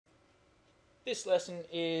This lesson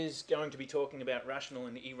is going to be talking about rational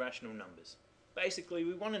and irrational numbers. Basically,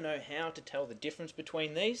 we want to know how to tell the difference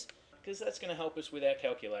between these, because that's going to help us with our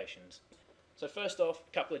calculations. So first off,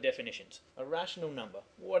 a couple of definitions. A rational number,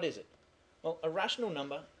 what is it? Well, a rational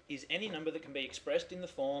number is any number that can be expressed in the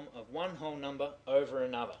form of one whole number over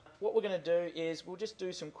another. What we're going to do is we'll just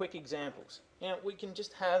do some quick examples. Now, we can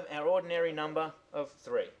just have our ordinary number of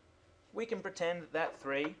 3. We can pretend that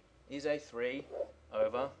 3 is a 3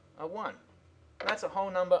 over a 1. That's a whole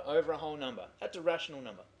number over a whole number. That's a rational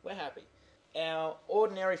number. We're happy. Our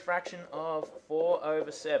ordinary fraction of 4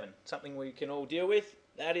 over 7, something we can all deal with,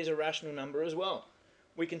 that is a rational number as well.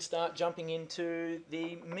 We can start jumping into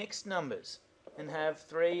the mixed numbers and have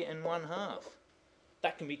 3 and 1/2.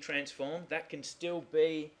 That can be transformed. That can still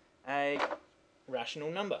be a rational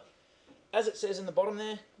number. As it says in the bottom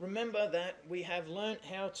there, remember that we have learnt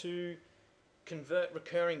how to convert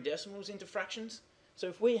recurring decimals into fractions. So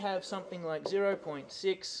if we have something like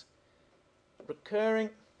 0.6 recurring,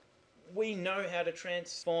 we know how to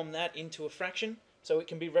transform that into a fraction, so it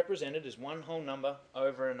can be represented as one whole number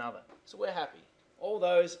over another. So we're happy. All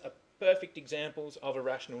those are perfect examples of a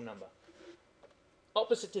rational number.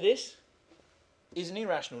 Opposite to this is an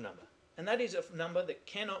irrational number, and that is a number that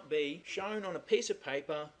cannot be shown on a piece of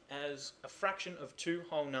paper as a fraction of two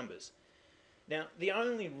whole numbers. Now, the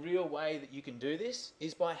only real way that you can do this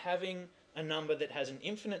is by having a number that has an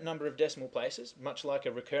infinite number of decimal places, much like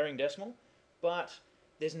a recurring decimal, but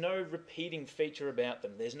there's no repeating feature about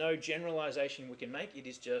them. There's no generalization we can make. It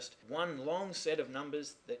is just one long set of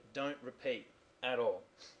numbers that don't repeat at all.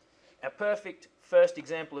 Our perfect first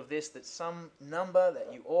example of this, that's some number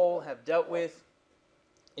that you all have dealt with,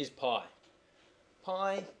 is pi.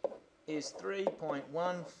 Pi is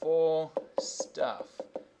 3.14 stuff,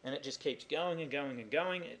 and it just keeps going and going and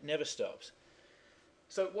going. It never stops.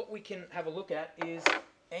 So what we can have a look at is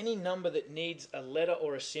any number that needs a letter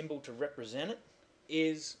or a symbol to represent it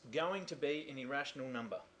is going to be an irrational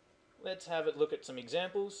number. Let's have a look at some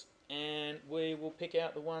examples, and we will pick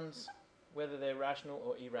out the ones whether they're rational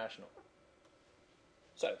or irrational.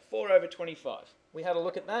 So 4 over 25. We had a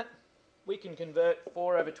look at that. We can convert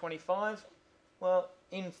 4 over 25. Well,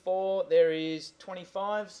 in 4 there is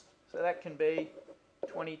 25s, so that can be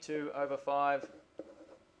 22 over 5.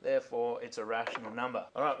 Therefore, it's a rational number.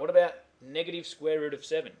 All right, what about negative square root of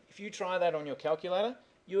 7? If you try that on your calculator,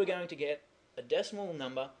 you are going to get a decimal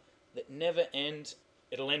number that never ends.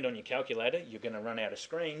 It'll end on your calculator. You're going to run out of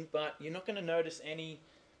screen, but you're not going to notice any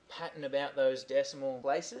pattern about those decimal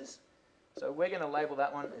places. So we're going to label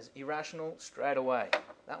that one as irrational straight away.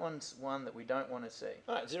 That one's one that we don't want to see.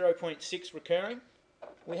 All right, 0.6 recurring.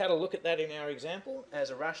 We had a look at that in our example as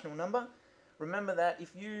a rational number. Remember that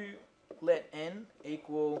if you let n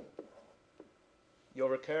equal your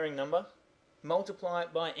recurring number, multiply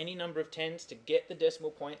it by any number of tens to get the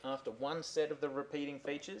decimal point after one set of the repeating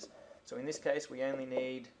features. So in this case we only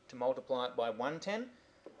need to multiply it by 110,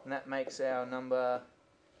 and that makes our number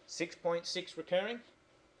 6.6 recurring.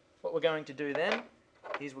 What we're going to do then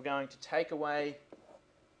is we're going to take away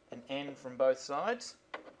an n from both sides,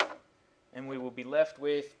 and we will be left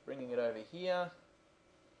with, bringing it over here,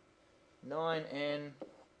 9n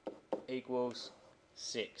equals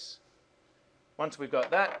 6. Once we've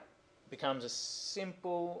got that, it becomes as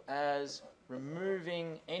simple as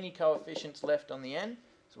removing any coefficients left on the n.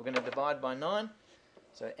 So we're going to divide by 9.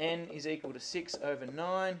 So n is equal to 6 over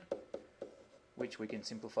 9, which we can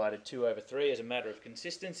simplify to 2 over 3 as a matter of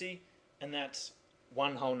consistency, and that's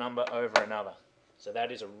one whole number over another. So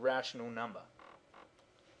that is a rational number.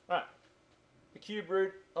 Right, the cube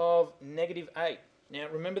root of negative 8. Now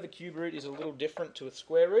remember, the cube root is a little different to a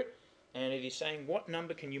square root, and it is saying what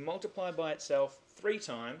number can you multiply by itself 3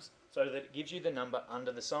 times so that it gives you the number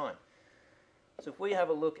under the sign. So if we have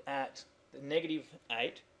a look at the negative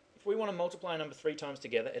 8, if we want to multiply a number 3 times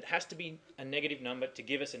together, it has to be a negative number to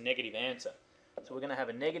give us a negative answer. So we're going to have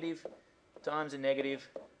a negative times a negative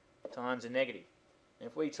times a negative. And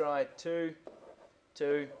if we try 2,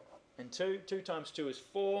 2, and 2, 2 times 2 is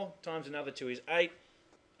 4, times another 2 is 8,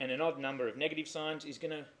 and an odd number of negative signs is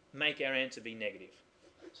going to make our answer be negative.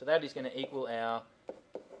 So that is going to equal our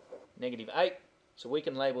negative 8. So we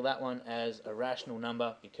can label that one as a rational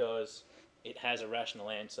number because it has a rational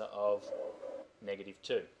answer of negative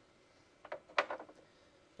 2.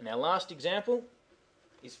 And our last example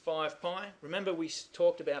is 5 pi. Remember, we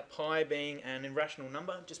talked about pi being an irrational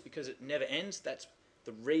number just because it never ends. That's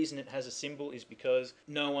the reason it has a symbol, is because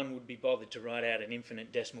no one would be bothered to write out an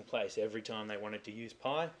infinite decimal place every time they wanted to use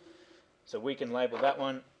pi. So we can label that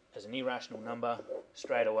one as an irrational number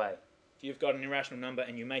straight away. If you've got an irrational number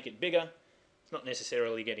and you make it bigger, it's not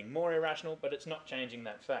necessarily getting more irrational, but it's not changing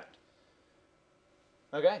that fact.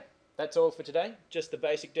 Okay, that's all for today. Just the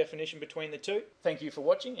basic definition between the two. Thank you for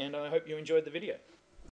watching, and I hope you enjoyed the video.